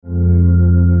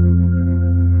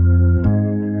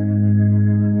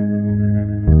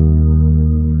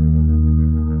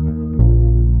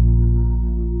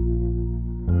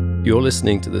You're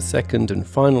listening to the second and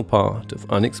final part of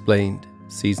Unexplained,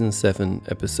 Season 7,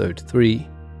 Episode 3,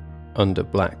 Under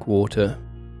Black Water.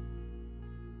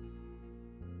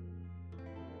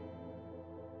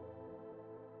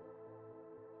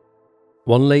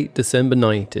 One late December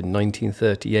night in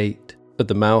 1938, at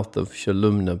the mouth of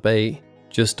Shalumna Bay,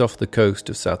 just off the coast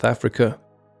of South Africa,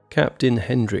 Captain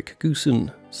Hendrik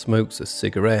Goosen smokes a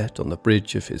cigarette on the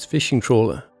bridge of his fishing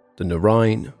trawler, the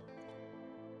Narain.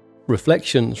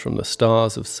 Reflections from the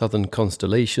stars of southern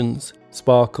constellations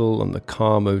sparkle on the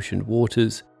calm ocean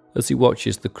waters as he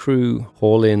watches the crew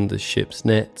haul in the ship's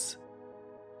nets.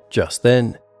 Just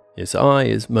then, his eye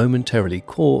is momentarily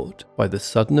caught by the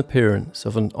sudden appearance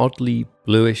of an oddly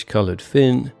bluish-coloured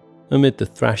fin amid the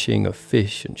thrashing of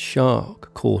fish and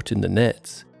shark caught in the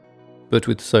nets. But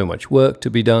with so much work to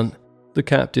be done, the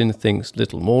captain thinks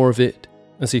little more of it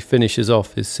as he finishes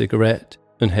off his cigarette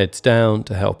and heads down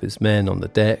to help his men on the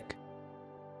deck.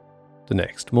 The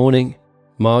next morning,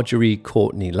 Marjorie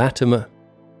Courtney Latimer,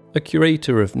 a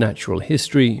curator of natural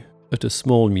history at a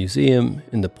small museum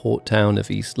in the port town of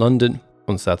East London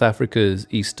on South Africa's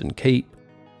Eastern Cape,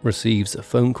 receives a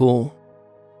phone call.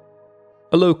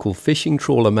 A local fishing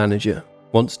trawler manager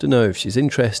wants to know if she's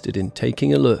interested in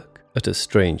taking a look at a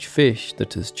strange fish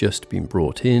that has just been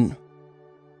brought in.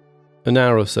 An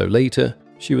hour or so later,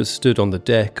 she was stood on the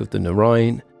deck of the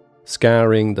Narain,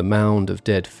 scouring the mound of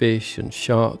dead fish and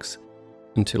sharks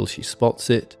until she spots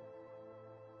it.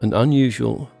 An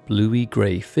unusual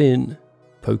bluey-grey fin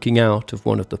poking out of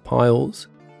one of the piles.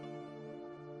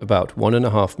 About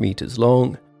 1.5 meters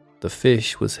long, the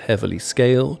fish was heavily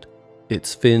scaled,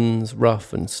 its fins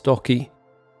rough and stocky,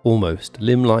 almost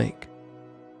limb-like.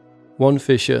 One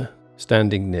fisher,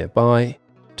 standing nearby,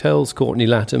 tells Courtney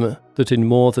Latimer that in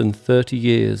more than 30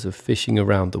 years of fishing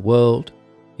around the world,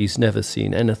 he's never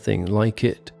seen anything like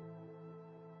it.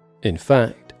 In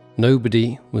fact,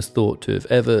 nobody was thought to have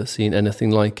ever seen anything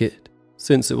like it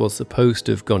since it was supposed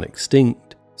to have gone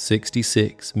extinct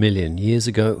 66 million years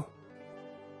ago.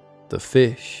 The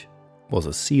fish was a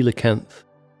coelacanth.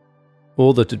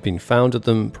 All that had been found of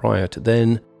them prior to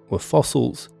then were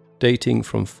fossils dating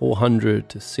from 400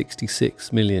 to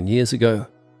 66 million years ago,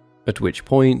 at which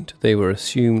point they were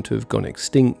assumed to have gone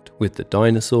extinct with the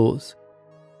dinosaurs.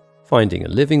 Finding a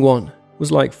living one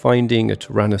was like finding a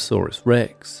Tyrannosaurus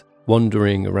Rex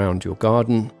wandering around your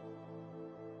garden.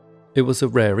 It was a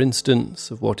rare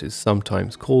instance of what is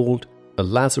sometimes called a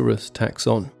Lazarus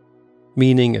taxon,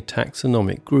 meaning a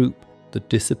taxonomic group that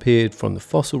disappeared from the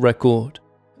fossil record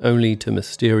only to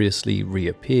mysteriously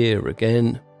reappear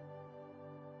again.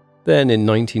 Then in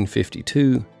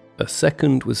 1952, a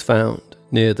second was found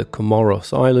near the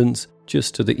Comoros Islands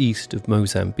just to the east of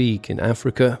Mozambique in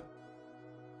Africa.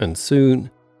 And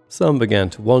soon, some began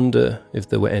to wonder if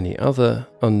there were any other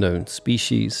unknown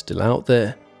species still out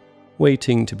there,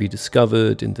 waiting to be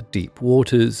discovered in the deep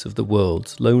waters of the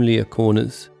world's lonelier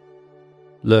corners,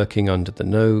 lurking under the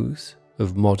nose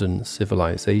of modern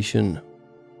civilization.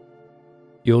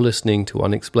 You're listening to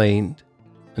Unexplained,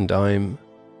 and I'm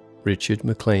Richard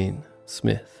McLean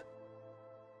Smith.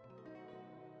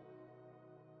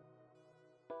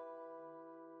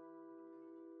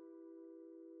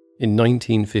 In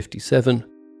 1957,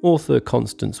 author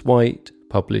Constance White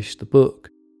published the book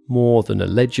More Than a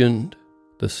Legend,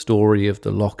 The Story of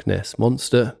the Loch Ness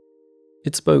Monster.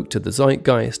 It spoke to the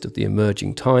zeitgeist of the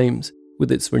emerging times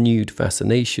with its renewed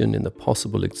fascination in the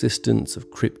possible existence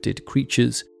of cryptid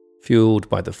creatures fueled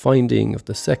by the finding of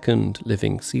the second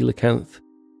living coelacanth.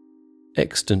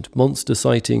 Extant monster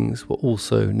sightings were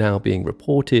also now being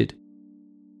reported.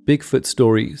 Bigfoot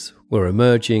stories were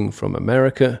emerging from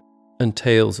America, and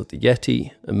tales of the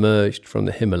Yeti emerged from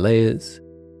the Himalayas.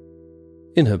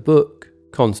 In her book,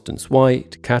 Constance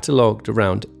White catalogued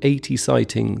around 80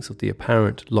 sightings of the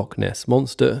apparent Loch Ness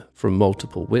Monster from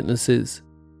multiple witnesses,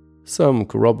 some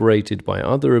corroborated by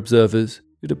other observers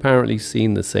who'd apparently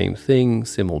seen the same thing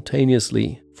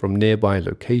simultaneously from nearby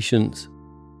locations.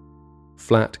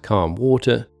 Flat, calm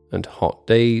water and hot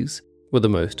days were the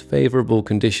most favourable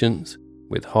conditions,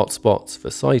 with hotspots for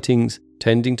sightings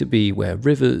tending to be where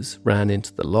rivers ran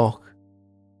into the loch.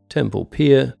 Temple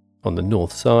Pier, on the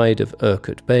north side of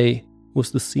Urquhart Bay,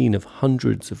 was the scene of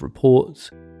hundreds of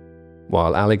reports,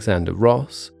 while Alexander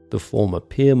Ross, the former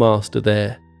piermaster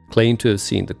there, claimed to have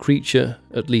seen the creature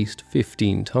at least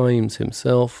 15 times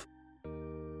himself.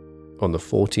 On the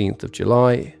 14th of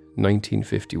July,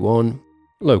 1951,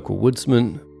 local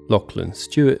woodsman Lachlan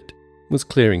Stewart was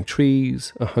clearing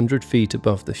trees 100 feet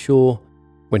above the shore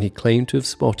when he claimed to have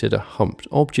spotted a humped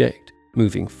object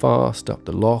moving fast up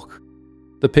the loch.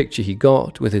 The picture he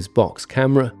got with his box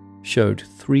camera showed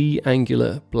 3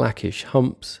 angular blackish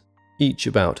humps each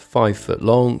about 5 foot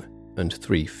long and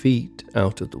 3 feet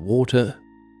out of the water.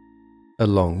 A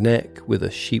long neck with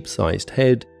a sheep-sized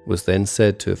head was then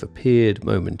said to have appeared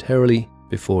momentarily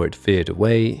before it veered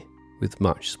away with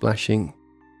much splashing.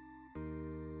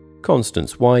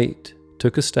 Constance White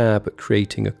took a stab at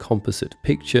creating a composite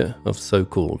picture of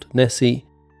so-called Nessie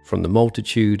from the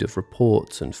multitude of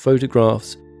reports and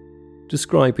photographs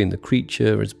describing the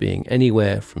creature as being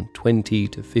anywhere from 20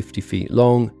 to 50 feet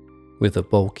long, with a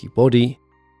bulky body,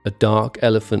 a dark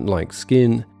elephant-like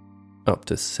skin, up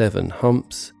to 7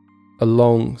 humps, a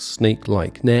long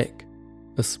snake-like neck,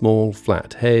 a small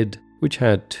flat head which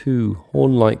had 2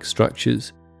 horn-like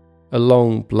structures, a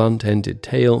long blunt-ended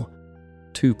tail,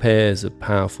 2 pairs of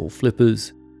powerful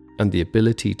flippers, and the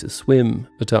ability to swim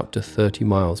at up to 30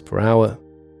 miles per hour.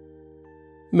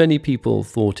 Many people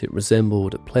thought it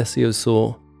resembled a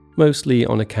plesiosaur, mostly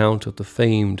on account of the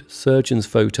famed surgeon's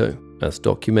photo, as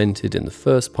documented in the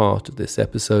first part of this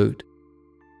episode.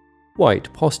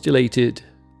 White postulated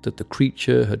that the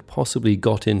creature had possibly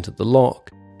got into the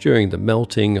loch during the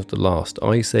melting of the last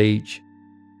ice age.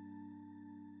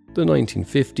 The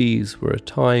 1950s were a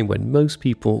time when most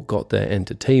people got their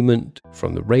entertainment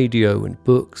from the radio and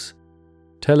books.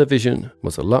 Television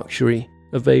was a luxury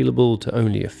available to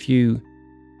only a few,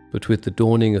 but with the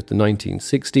dawning of the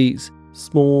 1960s,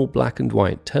 small black and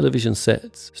white television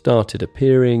sets started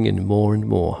appearing in more and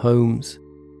more homes.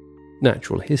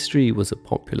 Natural history was a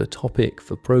popular topic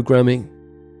for programming.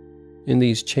 In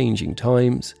these changing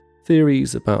times,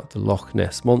 theories about the Loch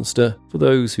Ness Monster, for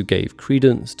those who gave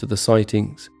credence to the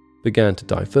sightings, began to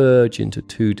diverge into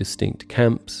 2 distinct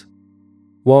camps.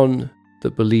 One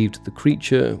that believed the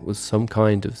creature was some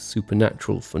kind of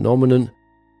supernatural phenomenon,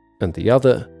 and the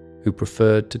other who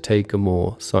preferred to take a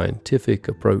more scientific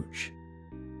approach.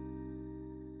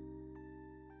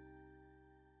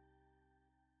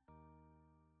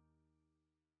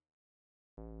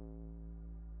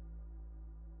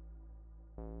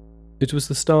 It was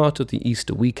the start of the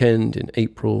Easter weekend in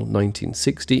April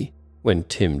 1960 when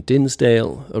Tim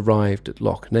Dinsdale arrived at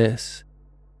Loch Ness.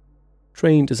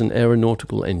 Trained as an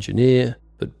aeronautical engineer,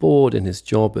 but bored in his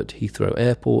job at Heathrow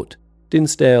Airport,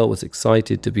 Dinsdale was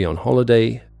excited to be on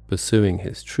holiday, pursuing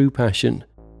his true passion,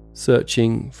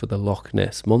 searching for the Loch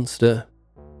Ness Monster.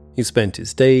 He spent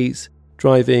his days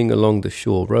driving along the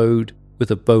shore road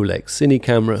with a Bolex cine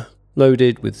camera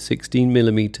loaded with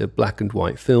 16mm black and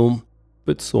white film,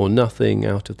 but saw nothing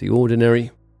out of the ordinary.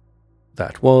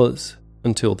 That was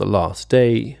until the last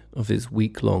day of his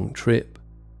week-long trip.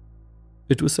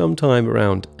 It was sometime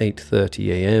around 8:30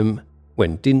 a.m.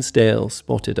 when Dinsdale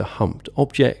spotted a humped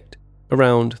object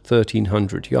around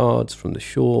 1,300 yards from the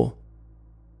shore.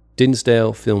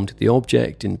 Dinsdale filmed the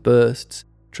object in bursts,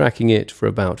 tracking it for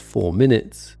about 4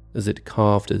 minutes as it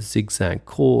carved a zigzag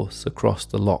course across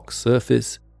the loch's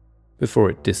surface before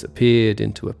it disappeared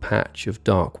into a patch of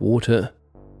dark water.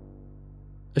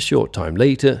 A short time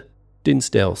later,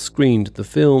 Dinsdale screened the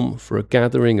film for a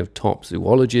gathering of top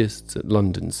zoologists at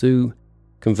London Zoo,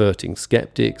 converting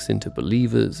skeptics into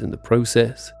believers in the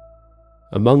process.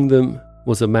 Among them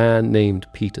was a man named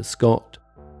Peter Scott.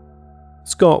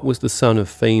 Scott was the son of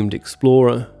famed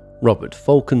explorer Robert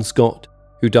Falcon Scott,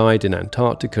 who died in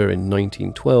Antarctica in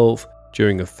 1912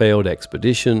 during a failed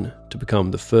expedition to become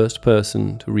the first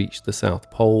person to reach the South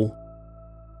Pole.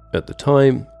 At the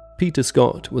time, Peter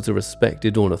Scott was a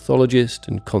respected ornithologist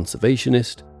and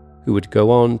conservationist who would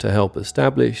go on to help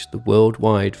establish the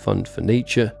Worldwide Fund for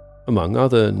Nature, among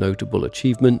other notable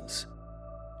achievements.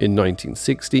 In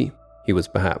 1960, he was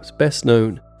perhaps best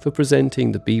known for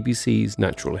presenting the BBC's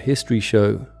natural history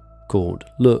show called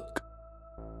Look.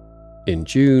 In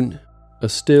June, a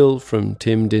still from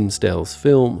Tim Dinsdale's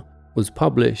film was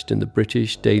published in the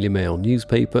British Daily Mail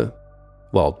newspaper,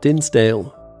 while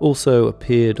Dinsdale also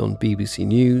appeared on BBC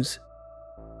News,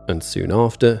 and soon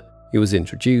after he was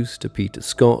introduced to Peter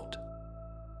Scott.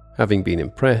 Having been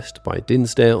impressed by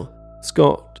Dinsdale,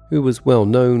 Scott, who was well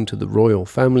known to the royal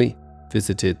family,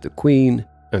 visited the Queen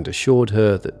and assured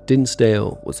her that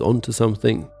Dinsdale was onto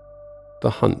something. The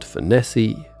hunt for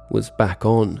Nessie was back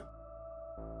on.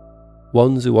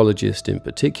 One zoologist in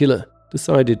particular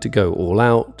decided to go all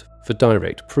out for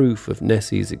direct proof of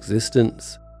Nessie's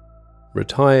existence.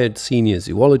 Retired senior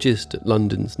zoologist at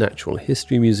London's Natural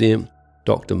History Museum,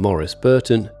 Dr. Maurice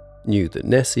Burton, knew that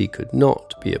Nessie could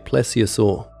not be a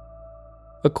plesiosaur.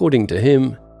 According to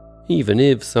him, even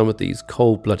if some of these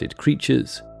cold-blooded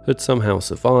creatures had somehow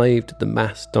survived the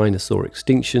mass dinosaur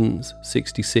extinctions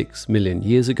 66 million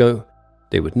years ago,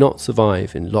 they would not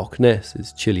survive in Loch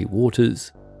Ness's chilly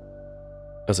waters.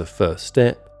 As a first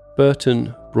step,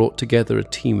 Burton brought together a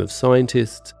team of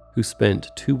scientists who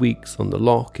spent 2 weeks on the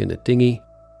loch in a dinghy.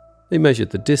 They measured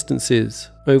the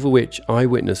distances over which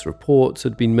eyewitness reports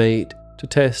had been made to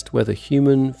test whether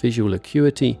human visual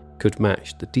acuity could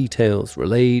match the details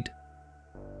relayed.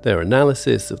 Their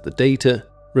analysis of the data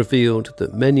revealed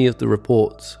that many of the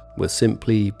reports were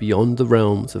simply beyond the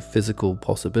realms of physical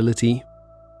possibility.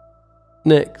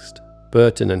 Next,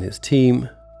 Burton and his team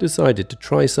decided to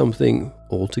try something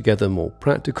altogether more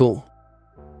practical.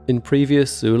 In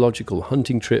previous zoological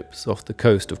hunting trips off the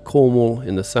coast of Cornwall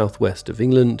in the southwest of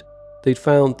England, they'd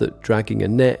found that dragging a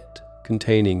net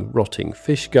containing rotting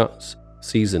fish guts,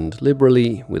 seasoned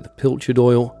liberally with pilchard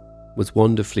oil, was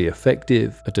wonderfully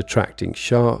effective at attracting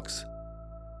sharks.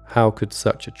 How could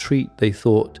such a treat, they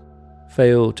thought,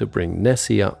 fail to bring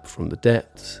Nessie up from the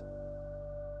depths?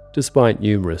 Despite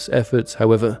numerous efforts,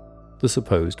 however, the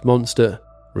supposed monster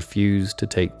refused to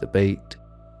take the bait.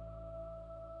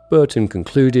 Burton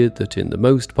concluded that in the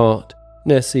most part,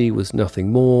 Nessie was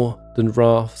nothing more than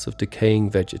rafts of decaying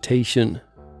vegetation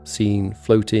seen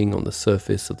floating on the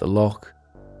surface of the loch,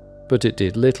 but it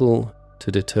did little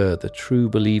to deter the true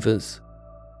believers.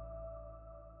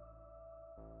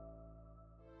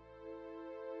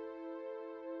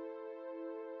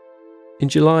 In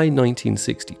July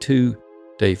 1962,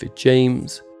 David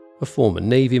James, a former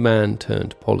Navy man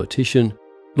turned politician,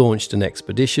 launched an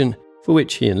expedition for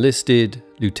which he enlisted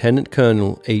Lieutenant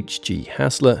Colonel H.G.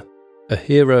 Hassler, a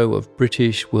hero of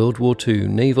British World War II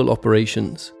naval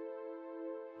operations.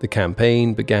 The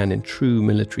campaign began in true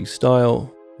military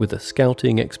style with a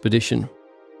scouting expedition.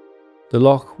 The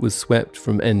loch was swept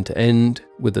from end to end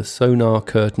with a sonar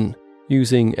curtain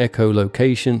using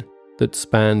echolocation that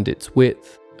spanned its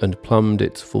width and plumbed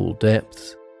its full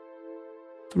depths.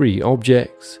 3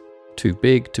 objects, too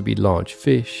big to be large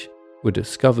fish, were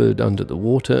discovered under the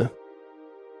water.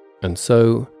 And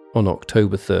so, on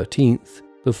October 13th,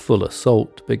 the full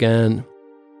assault began.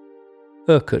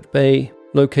 Urquhart Bay,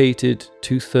 located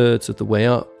 2/3 of the way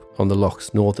up on the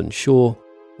loch's northern shore,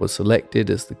 was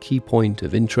selected as the key point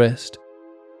of interest.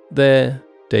 There,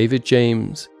 David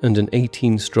James and an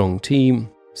 18-strong team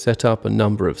set up a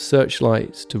number of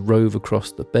searchlights to rove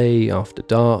across the bay after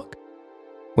dark.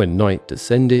 When night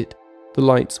descended, the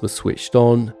lights were switched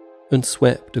on and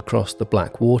swept across the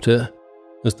black water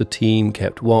as the team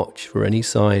kept watch for any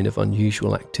sign of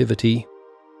unusual activity.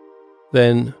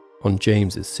 Then, on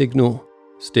James's signal,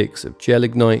 sticks of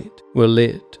gelignite were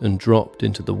lit and dropped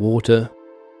into the water,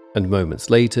 and moments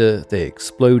later they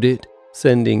exploded,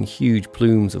 sending huge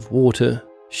plumes of water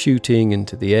shooting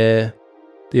into the air,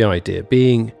 the idea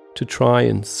being to try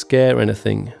and scare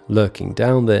anything lurking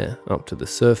down there up to the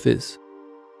surface.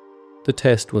 The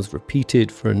test was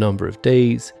repeated for a number of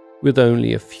days, with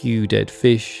only a few dead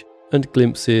fish and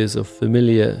glimpses of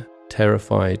familiar,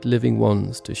 terrified living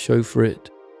ones to show for it.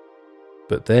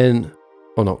 But then,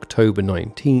 on October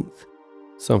 19th,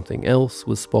 something else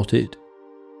was spotted.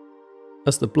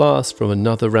 As the blast from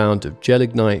another round of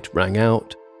gelignite rang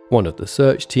out, one of the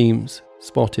search teams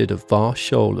spotted a vast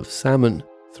shoal of salmon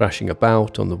thrashing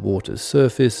about on the water's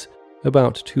surface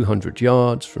about 200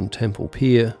 yards from Temple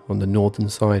Pier on the northern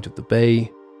side of the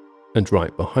bay, and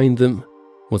right behind them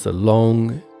was a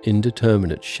long,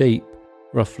 indeterminate shape,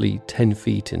 roughly 10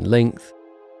 feet in length,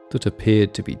 that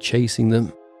appeared to be chasing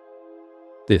them.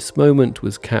 This moment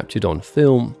was captured on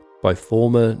film by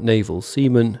former naval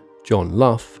seaman John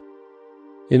Luff.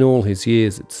 In all his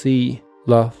years at sea,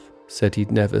 Luff said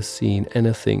he'd never seen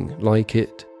anything like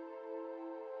it.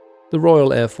 The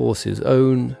Royal Air Force's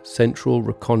own Central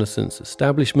Reconnaissance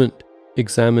Establishment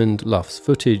examined Luff's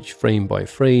footage frame by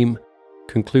frame,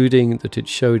 concluding that it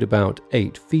showed about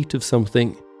 8 feet of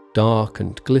something, dark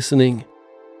and glistening,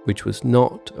 which was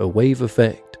not a wave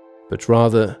effect, but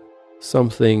rather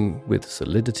something with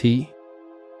solidity.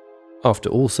 After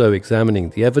also examining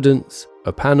the evidence,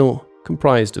 a panel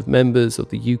comprised of members of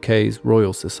the UK's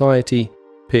Royal Society,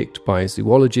 picked by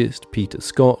zoologist Peter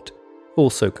Scott,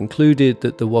 also concluded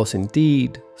that there was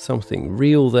indeed something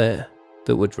real there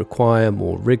that would require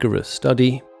more rigorous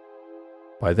study.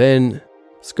 By then,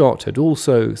 Scott had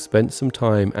also spent some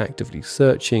time actively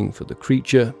searching for the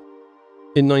creature.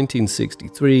 In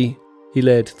 1963, he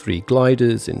led 3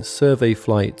 gliders in survey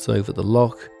flights over the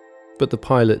loch, but the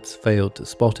pilots failed to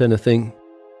spot anything.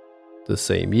 The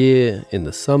same year, in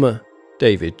the summer,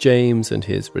 David James and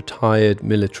his retired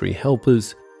military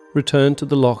helpers returned to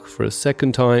the loch for a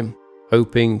second time,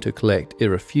 hoping to collect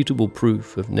irrefutable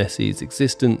proof of Nessie's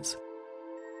existence.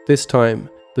 This time,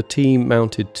 the team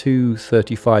mounted 2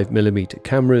 35mm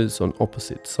cameras on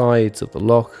opposite sides of the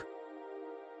loch.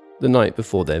 The night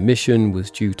before their mission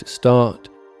was due to start,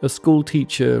 a school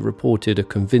teacher reported a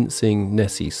convincing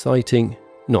Nessie sighting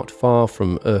not far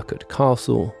from Urquhart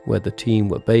Castle, where the team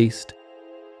were based.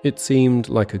 It seemed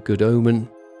like a good omen,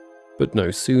 but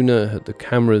no sooner had the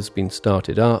cameras been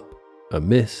started up, a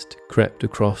mist crept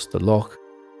across the loch,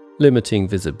 limiting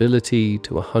visibility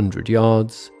to 100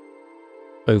 yards.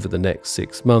 Over the next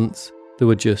 6 months, there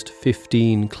were just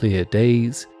 15 clear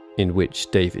days in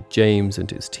which David James and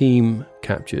his team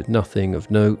captured nothing of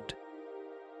note.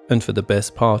 And for the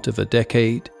best part of a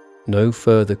decade, no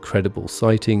further credible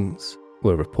sightings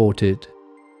were reported.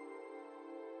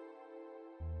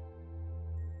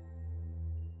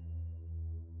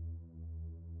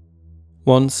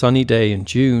 One sunny day in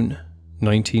June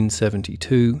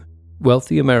 1972,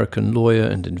 wealthy American lawyer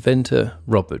and inventor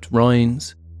Robert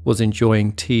Rhines was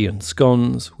enjoying tea and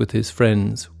scones with his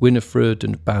friends Winifred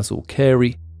and Basil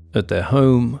Carey at their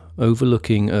home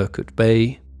overlooking Urquhart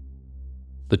Bay.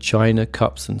 The china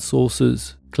cups and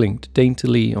saucers clinked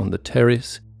daintily on the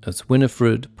terrace as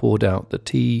Winifred poured out the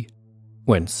tea,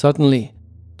 when suddenly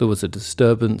there was a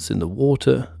disturbance in the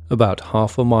water about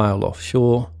half a mile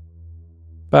offshore.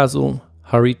 Basil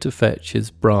hurried to fetch his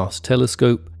brass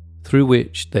telescope, through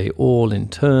which they all in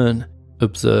turn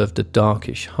observed a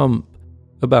darkish hump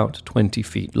about 20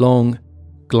 feet long,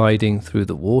 gliding through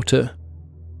the water.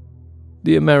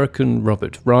 The American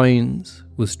Robert Rhines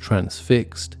was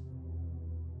transfixed.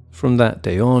 From that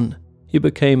day on, he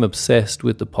became obsessed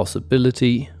with the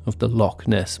possibility of the Loch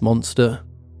Ness Monster.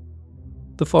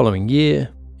 The following year,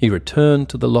 he returned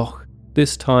to the loch,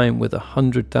 this time with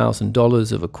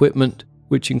 $100,000 of equipment,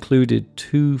 which included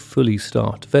 2 fully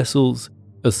staffed vessels,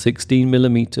 a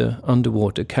 16mm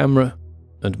underwater camera,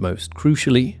 and most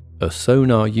crucially, a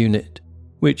sonar unit,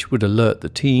 which would alert the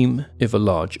team if a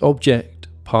large object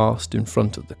passed in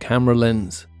front of the camera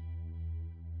lens.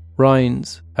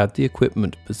 Rhines had the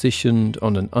equipment positioned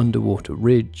on an underwater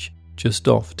ridge just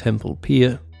off Temple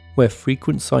Pier, where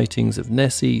frequent sightings of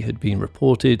Nessie had been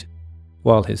reported,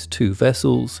 while his 2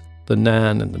 vessels, the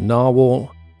Nan and the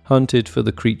Narwhal, hunted for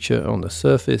the creature on the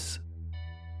surface.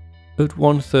 At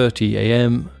 1:30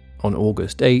 a.m. on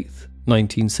August 8,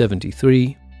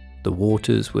 1973, the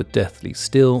waters were deathly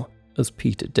still as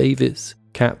Peter Davis,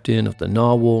 captain of the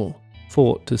Narwhal,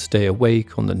 fought to stay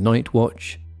awake on the night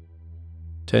watch.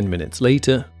 10 minutes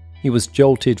later, he was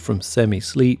jolted from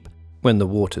semi-sleep when the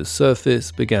water's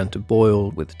surface began to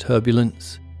boil with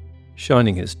turbulence.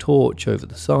 Shining his torch over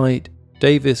the side,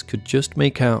 Davis could just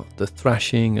make out the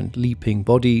thrashing and leaping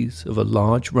bodies of a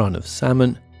large run of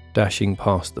salmon dashing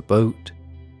past the boat.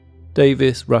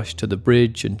 Davis rushed to the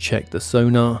bridge and checked the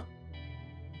sonar.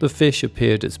 The fish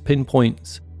appeared as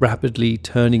pinpoints, rapidly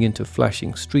turning into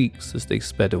flashing streaks as they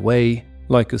sped away,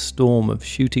 like a storm of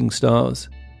shooting stars.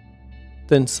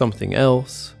 Then something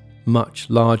else, much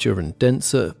larger and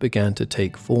denser, began to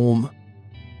take form.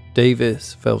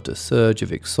 Davis felt a surge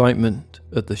of excitement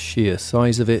at the sheer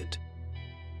size of it.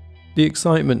 The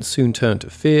excitement soon turned to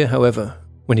fear, however,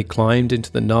 when he climbed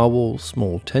into the Narwhal's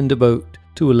small tender boat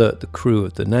to alert the crew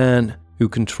of the Nan, who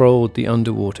controlled the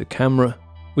underwater camera,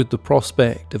 with the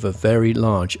prospect of a very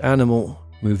large animal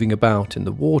moving about in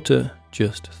the water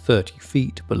just 30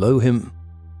 feet below him.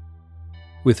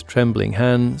 With trembling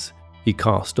hands, he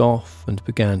cast off and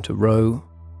began to row.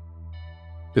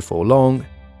 Before long,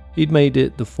 he'd made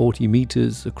it the 40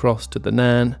 meters across to the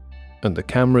Nan, and the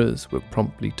cameras were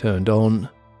promptly turned on.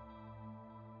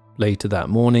 Later that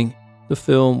morning, the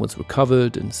film was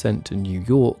recovered and sent to New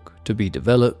York to be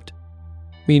developed.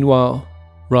 Meanwhile,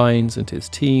 Rhines and his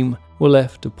team were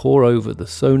left to pore over the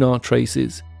sonar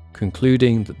traces,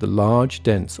 concluding that the large,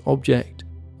 dense object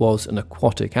was an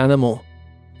aquatic animal,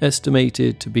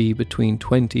 estimated to be between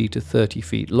 20 to 30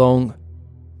 feet long,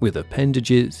 with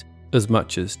appendages as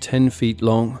much as 10 feet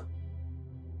long.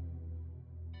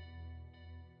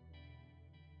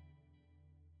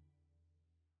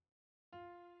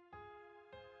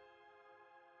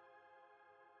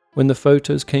 When the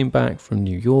photos came back from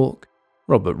New York,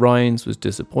 Robert Rhines was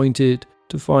disappointed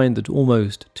to find that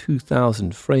almost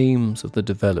 2,000 frames of the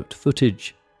developed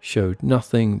footage showed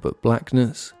nothing but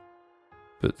blackness.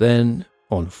 But then,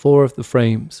 on 4 of the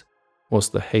frames, was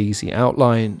the hazy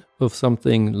outline of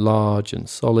something large and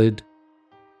solid.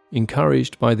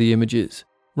 Encouraged by the images,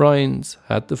 Rhines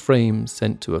had the frames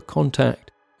sent to a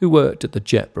contact who worked at the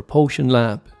Jet Propulsion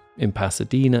Lab in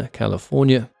Pasadena,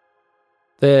 California.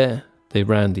 There, they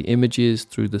ran the images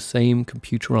through the same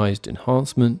computerized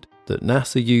enhancement that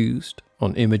NASA used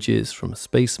on images from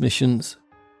space missions.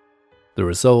 The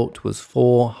result was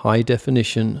 4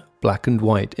 high-definition black and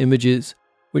white images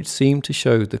which seemed to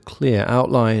show the clear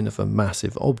outline of a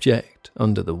massive object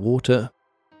under the water.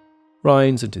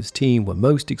 Rhines and his team were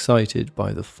most excited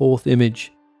by the 4th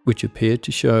image, which appeared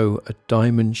to show a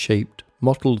diamond-shaped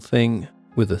mottled thing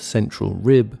with a central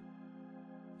rib.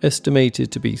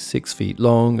 Estimated to be 6 feet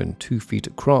long and 2 feet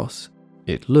across,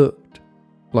 it looked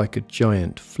like a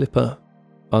giant flipper,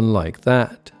 unlike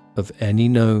that of any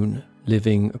known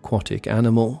living aquatic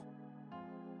animal.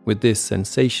 With this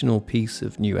sensational piece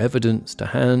of new evidence to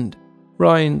hand,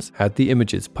 Rines had the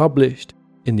images published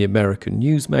in the American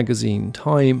news magazine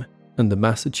Time and the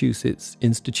Massachusetts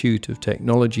Institute of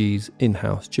Technology's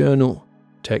in-house journal,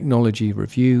 Technology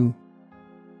Review.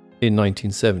 In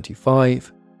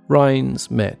 1975, Rines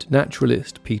met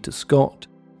naturalist Peter Scott,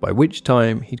 by which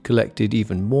time he'd collected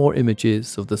even more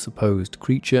images of the supposed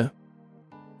creature.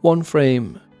 One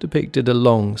frame depicted a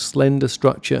long, slender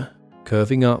structure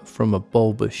curving up from a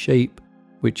bulbous shape,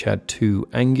 which had 2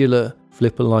 angular,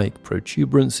 flipper-like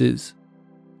protuberances.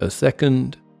 A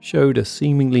second showed a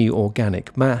seemingly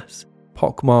organic mass,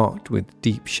 pockmarked with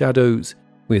deep shadows,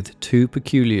 with 2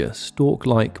 peculiar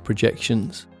stalk-like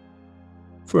projections.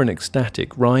 For an ecstatic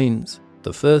Rines,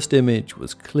 the first image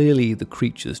was clearly the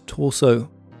creature's torso,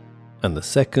 and the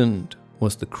second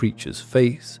was the creature's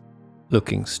face,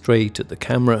 looking straight at the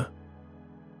camera.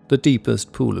 The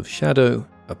deepest pool of shadow,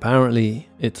 apparently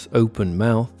its open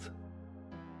mouth.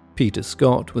 Peter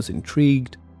Scott was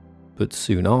intrigued, but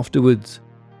soon afterwards,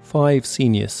 5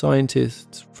 senior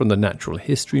scientists from the Natural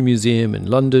History Museum in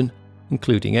London,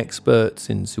 including experts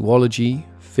in zoology,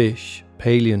 fish,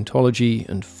 paleontology,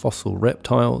 and fossil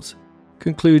reptiles,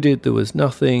 concluded there was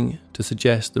nothing to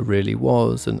suggest there really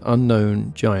was an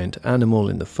unknown giant animal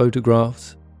in the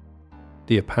photographs.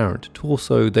 The apparent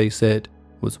torso, they said,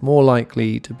 was more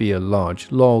likely to be a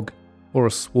large log or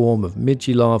a swarm of midge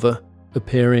larvae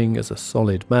appearing as a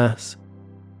solid mass,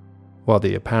 while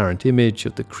the apparent image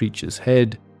of the creature's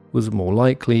head was more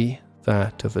likely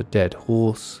that of a dead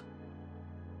horse.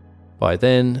 By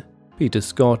then, Peter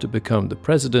Scott had become the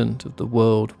president of the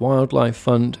World Wildlife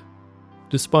Fund.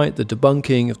 Despite the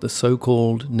debunking of the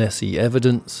so-called Nessie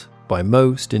evidence by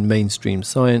most in mainstream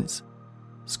science,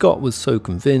 Scott was so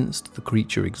convinced the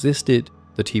creature existed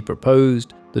that he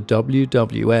proposed the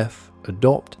WWF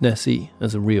adopt Nessie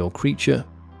as a real creature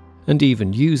and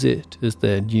even use it as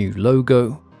their new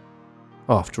logo.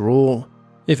 After all,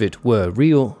 if it were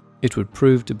real, it would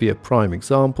prove to be a prime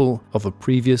example of a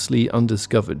previously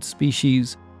undiscovered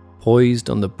species poised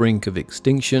on the brink of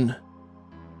extinction,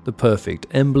 the perfect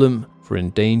emblem for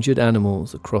endangered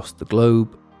animals across the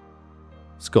globe.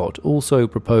 Scott also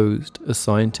proposed a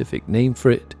scientific name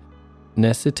for it,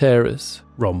 Nessiterus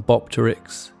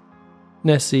rhombopteryx,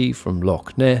 Nessie from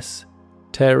Loch Ness,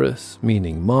 terus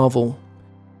meaning marvel,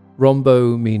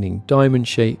 rhombo meaning diamond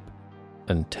shape,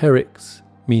 and pteryx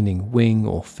meaning wing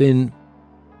or fin.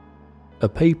 A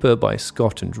paper by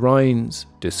Scott and Rines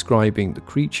describing the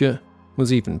creature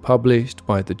was even published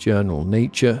by the journal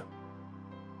Nature.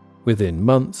 Within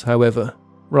months, however,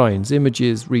 Rines'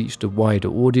 images reached a wider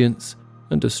audience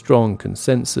and a strong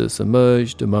consensus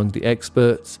emerged among the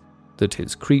experts that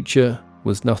his creature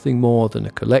was nothing more than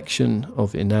a collection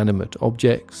of inanimate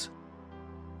objects.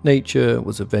 Nature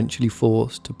was eventually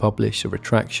forced to publish a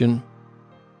retraction.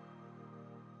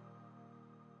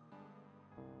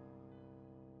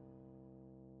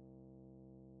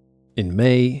 In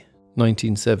May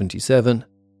 1977,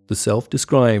 the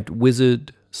self-described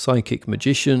wizard, psychic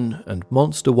magician, and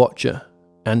monster watcher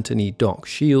Anthony Doc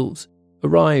Shields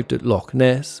arrived at Loch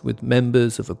Ness with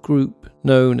members of a group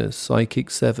known as Psychic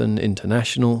 7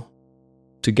 International.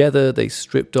 Together they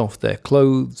stripped off their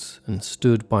clothes and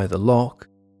stood by the loch,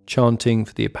 chanting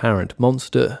for the apparent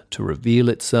monster to reveal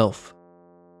itself.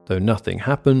 Though nothing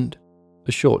happened,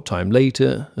 a short time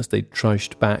later, as they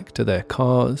trudged back to their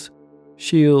cars,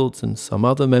 Shields and some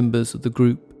other members of the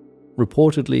group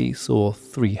reportedly saw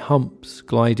 3 humps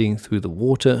gliding through the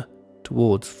water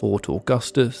towards Fort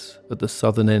Augustus at the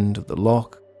southern end of the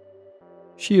loch.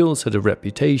 Shields had a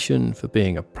reputation for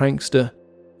being a prankster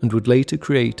and would later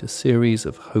create a series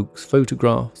of hoax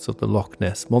photographs of the Loch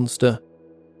Ness monster.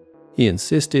 He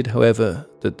insisted, however,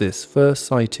 that this first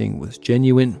sighting was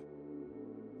genuine.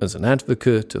 As an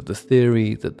advocate of the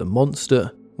theory that the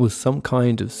monster was some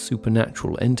kind of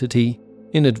supernatural entity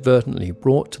inadvertently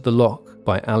brought to the loch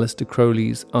by Aleister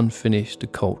Crowley's unfinished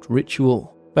occult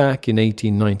ritual back in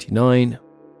 1899,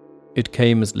 it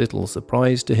came as little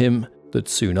surprise to him that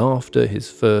soon after his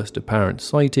first apparent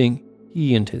sighting,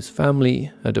 he and his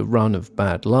family had a run of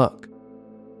bad luck.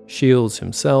 Shields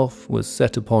himself was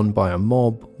set upon by a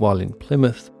mob while in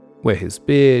Plymouth, where his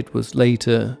beard was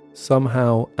later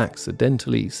somehow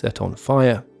accidentally set on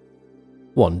fire.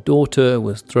 One daughter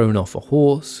was thrown off a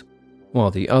horse,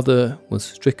 while the other was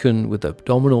stricken with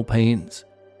abdominal pains,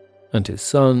 and his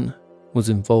son was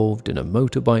involved in a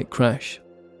motorbike crash.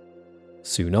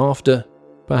 Soon after,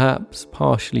 Perhaps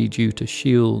partially due to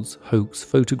Shield's hoax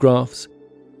photographs,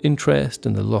 interest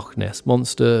in the Loch Ness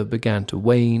Monster began to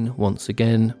wane once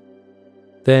again.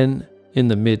 Then, in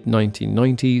the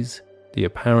mid-1990s, the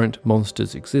apparent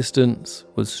monster's existence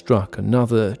was struck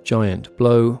another giant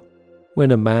blow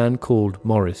when a man called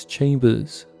Maurice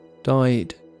Chambers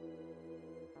died.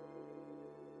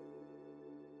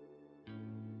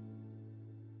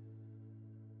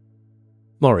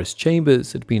 Maurice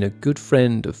Chambers had been a good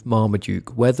friend of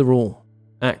Marmaduke Wetherell,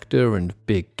 actor and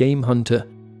big game hunter,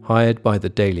 hired by the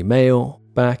Daily Mail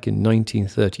back in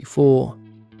 1934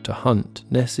 to hunt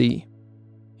Nessie.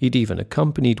 He'd even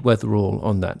accompanied Wetherell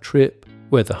on that trip,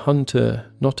 where the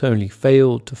hunter not only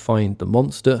failed to find the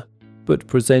monster, but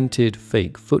presented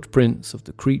fake footprints of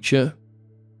the creature.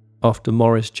 After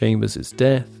Maurice Chambers'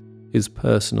 death, his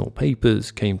personal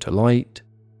papers came to light.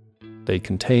 They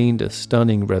contained a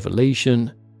stunning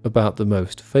revelation about the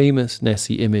most famous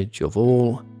Nessie image of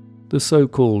all, the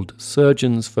so-called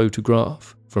surgeon's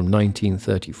photograph from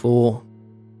 1934.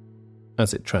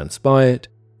 As it transpired,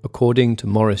 according to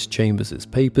Maurice Chambers'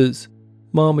 papers,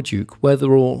 Marmaduke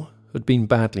Wetherell had been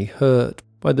badly hurt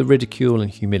by the ridicule and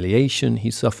humiliation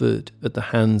he suffered at the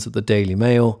hands of the Daily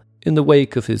Mail in the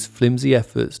wake of his flimsy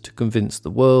efforts to convince the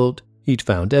world he'd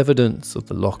found evidence of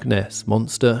the Loch Ness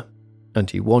Monster, and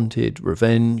he wanted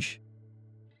revenge.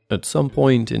 At some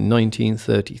point in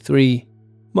 1933,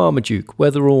 Marmaduke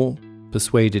Wetherell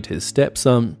persuaded his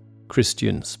stepson,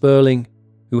 Christian Sperling,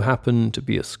 who happened to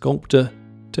be a sculptor,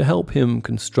 to help him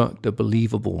construct a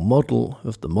believable model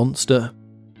of the monster.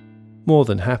 More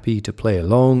than happy to play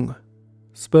along,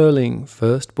 Sperling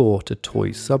first bought a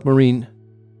toy submarine.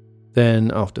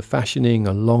 Then, after fashioning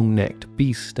a long-necked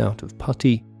beast out of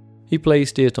putty, he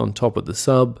placed it on top of the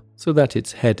sub so that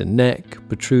its head and neck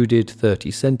protruded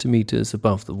 30 centimeters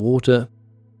above the water.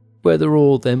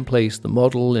 Wetherell then placed the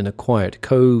model in a quiet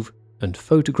cove and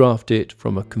photographed it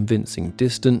from a convincing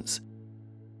distance.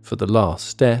 For the last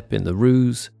step in the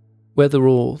ruse,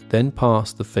 Wetherell then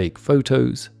passed the fake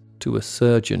photos to a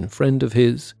surgeon friend of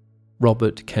his,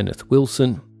 Robert Kenneth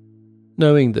Wilson,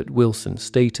 knowing that Wilson's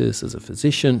status as a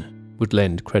physician would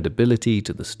lend credibility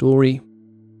to the story.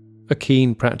 A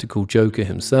keen practical joker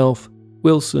himself,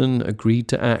 Wilson agreed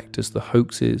to act as the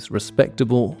hoax's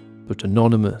respectable but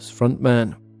anonymous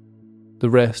frontman. The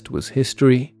rest was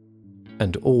history,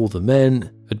 and all the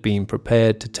men had been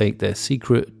prepared to take their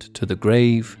secret to the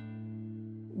grave.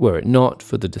 Were it not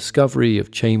for the discovery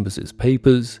of Chambers'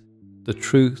 papers, the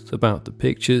truth about the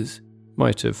pictures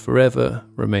might have forever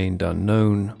remained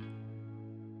unknown.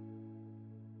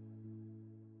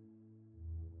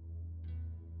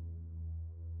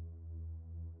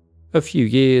 A few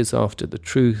years after the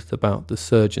truth about the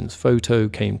surgeon's photo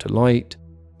came to light,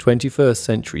 21st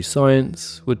century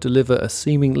science would deliver a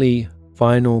seemingly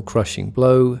final crushing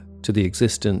blow to the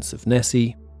existence of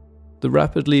Nessie. The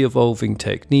rapidly evolving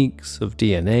techniques of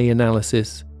DNA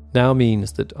analysis now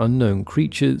means that unknown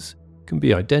creatures can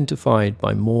be identified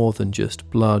by more than just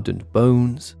blood and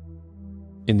bones.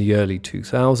 In the early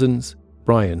 2000s,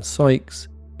 Brian Sykes,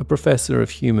 a professor of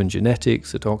human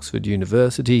genetics at Oxford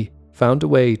University, found a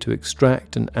way to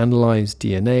extract and analyze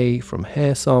DNA from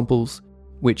hair samples,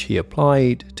 which he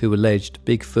applied to alleged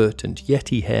Bigfoot and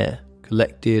Yeti hair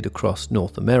collected across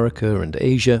North America and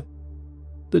Asia.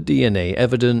 The DNA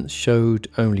evidence showed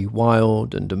only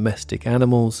wild and domestic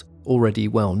animals already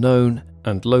well known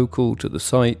and local to the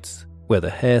sites where the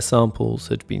hair samples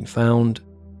had been found.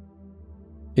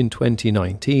 In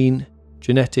 2019,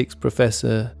 genetics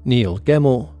professor Neil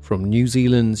Gemmell from New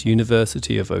Zealand's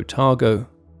University of Otago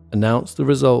announced the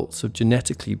results of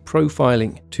genetically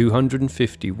profiling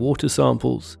 250 water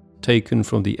samples taken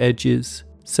from the edges,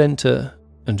 centre,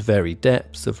 and very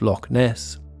depths of Loch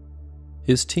Ness.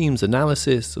 His team's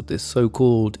analysis of this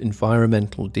so-called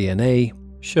environmental DNA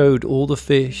showed all the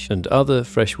fish and other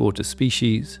freshwater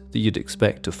species that you'd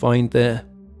expect to find there,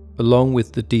 along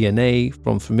with the DNA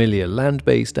from familiar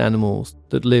land-based animals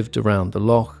that lived around the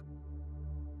loch.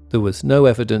 There was no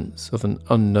evidence of an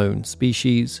unknown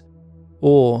species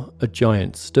or a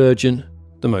giant sturgeon,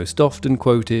 the most often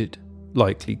quoted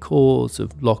likely cause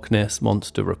of Loch Ness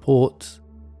Monster reports.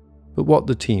 But what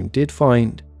the team did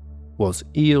find was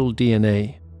eel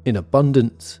DNA in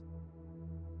abundance.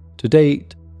 To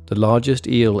date, the largest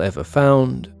eel ever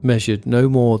found measured no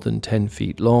more than 10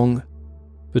 feet long,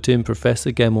 but in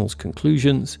Professor Gemmell's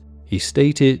conclusions, he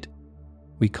stated,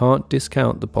 "We can't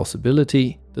discount the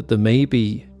possibility that there may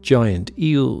be giant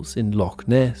eels in Loch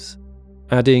Ness,"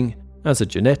 adding, "As a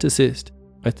geneticist,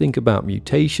 I think about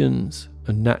mutations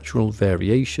and natural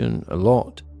variation a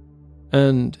lot,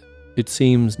 and it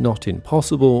seems not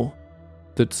impossible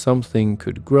that something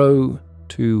could grow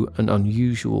to an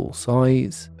unusual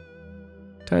size.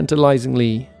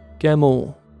 Tantalizingly,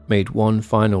 Gemmell made one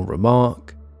final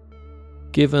remark.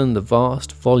 Given the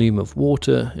vast volume of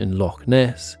water in Loch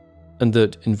Ness, and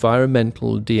that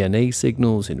environmental DNA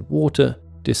signals in water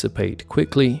dissipate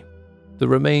quickly, there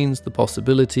remains the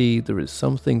possibility there is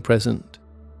something present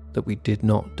that we did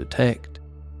not detect.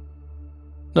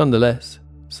 Nonetheless,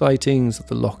 sightings of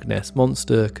the Loch Ness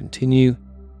Monster continue.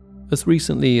 As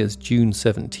recently as June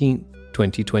 17,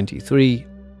 2023,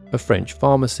 a French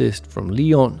pharmacist from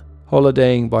Lyon,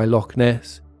 holidaying by Loch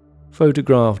Ness,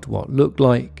 photographed what looked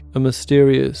like a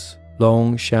mysterious,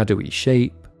 long, shadowy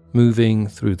shape moving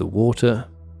through the water.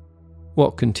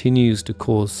 What continues to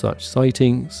cause such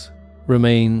sightings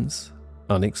remains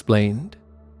unexplained.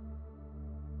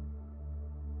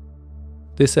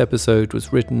 This episode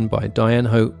was written by Diane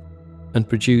Hope and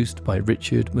produced by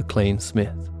Richard McLean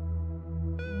Smith.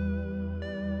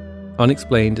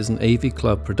 Unexplained is an AV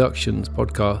Club Productions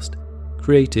podcast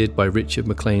created by Richard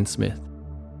McLean Smith.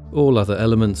 All other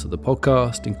elements of the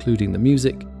podcast, including the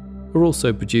music, are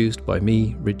also produced by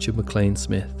me, Richard McLean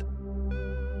Smith.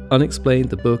 Unexplained,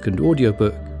 the book and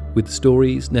audiobook, with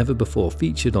stories never before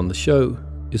featured on the show,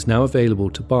 is now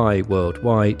available to buy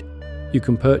worldwide. You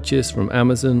can purchase from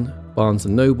Amazon, Barnes &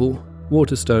 Noble,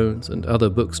 Waterstones and other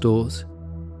bookstores.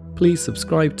 Please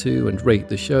subscribe to and rate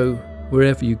the show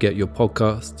wherever you get your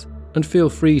podcasts, and feel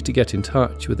free to get in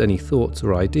touch with any thoughts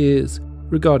or ideas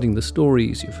regarding the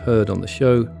stories you've heard on the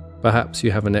show. Perhaps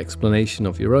you have an explanation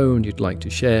of your own you'd like to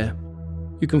share.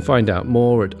 You can find out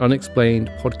more at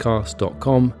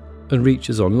unexplainedpodcast.com and reach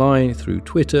us online through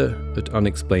Twitter at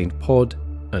unexplainedpod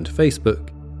and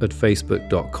Facebook at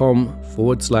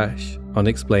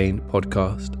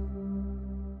facebook.com/unexplainedpodcast.